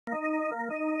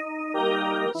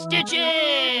Stitch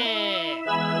it!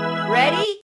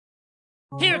 Ready?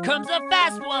 Here comes a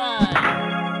fast one!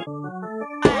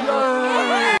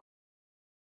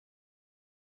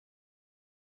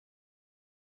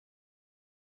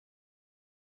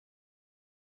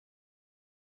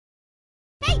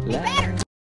 Hey, better!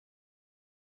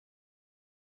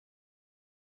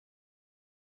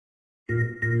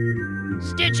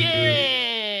 Stitch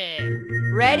it!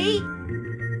 Ready?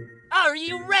 Are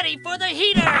you ready for the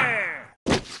heater?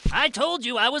 I told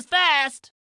you I was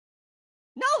fast!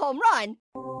 No home run!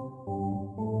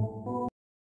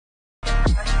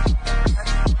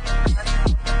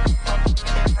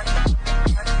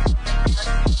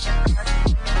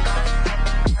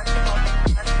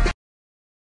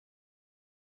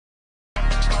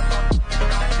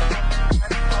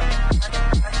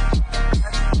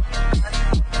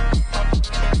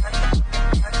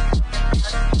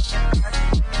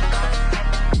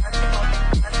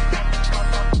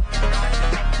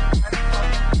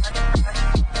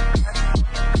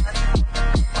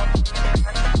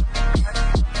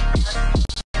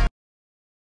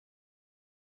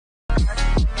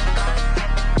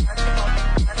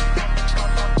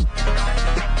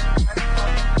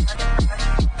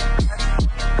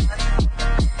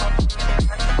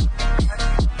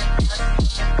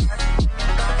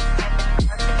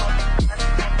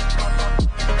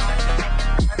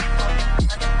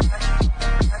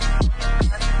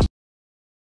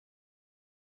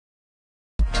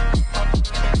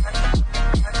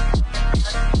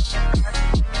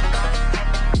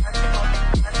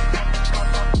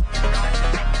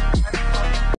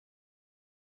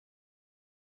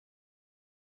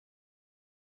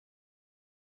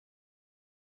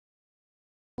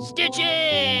 Stitch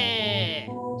it!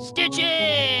 Stitch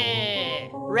it!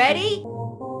 Ready?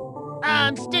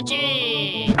 I'm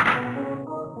stitching!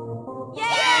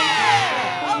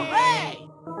 Yeah! Hooray!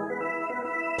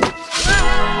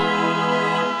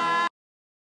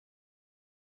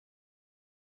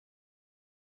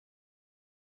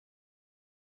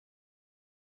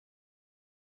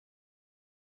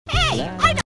 Hey!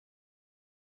 I know!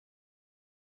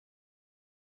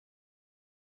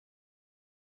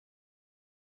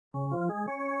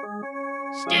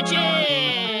 Stitch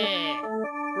it!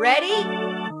 Ready?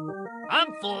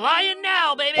 I'm flying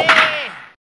now, baby!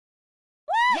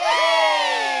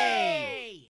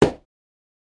 Yay!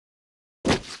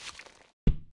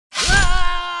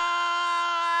 Ah!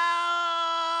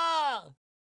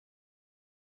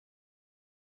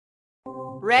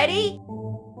 Ready?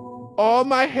 Oh,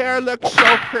 my hair looks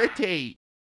so pretty.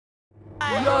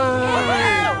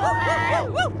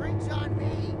 Drinks on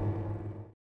me!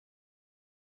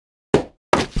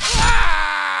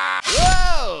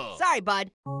 Whoa! Sorry,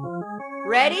 bud.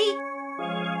 Ready?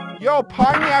 Yo,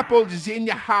 pineapples is in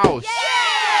your house.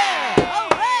 Yeah!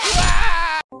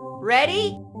 Hooray!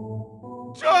 Ready?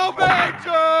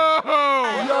 Tomato!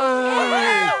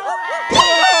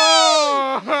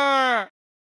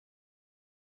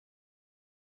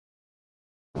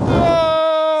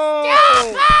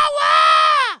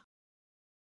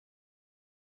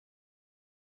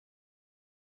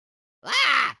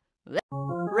 Ah!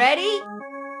 Ready?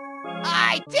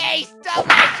 I taste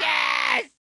delicious!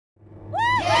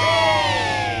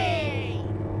 Yay!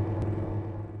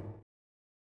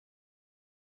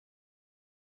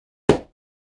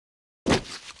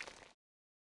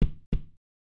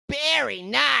 Very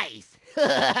nice.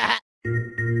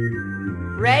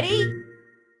 Ready?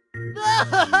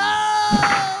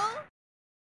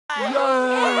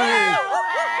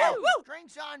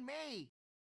 Drinks on me.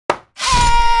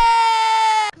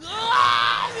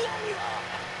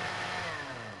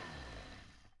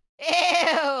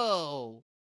 Ew!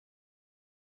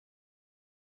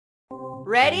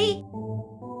 Ready?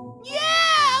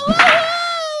 Yeah!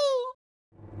 Woohoo!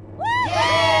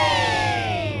 Yay!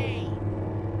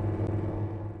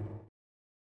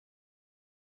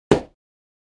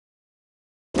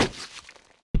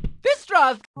 Fist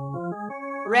rough!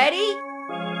 Ready?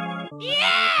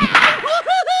 Yeah! Woohoo!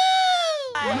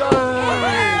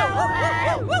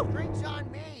 Drinks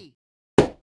on me.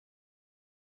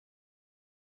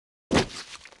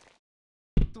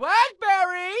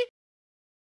 Blackberry!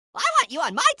 I want you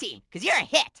on my team, because you're a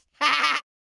hit.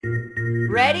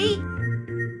 Ready?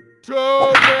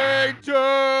 Tomato!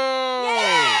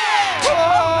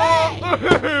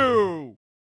 Hooray!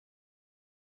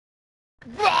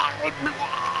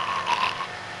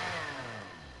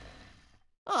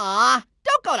 Aw,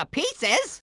 don't go to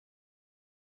pieces.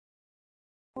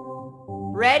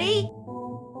 Ready?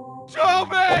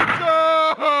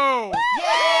 Tomato!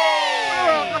 Yay!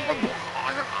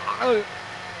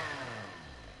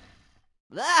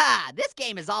 Ah! This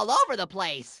game is all over the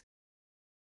place.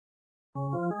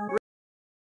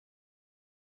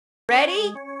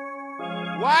 Ready?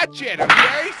 Watch it, I'm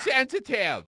very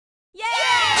sensitive. Yay!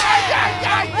 Ay, ay,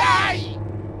 ay, ay!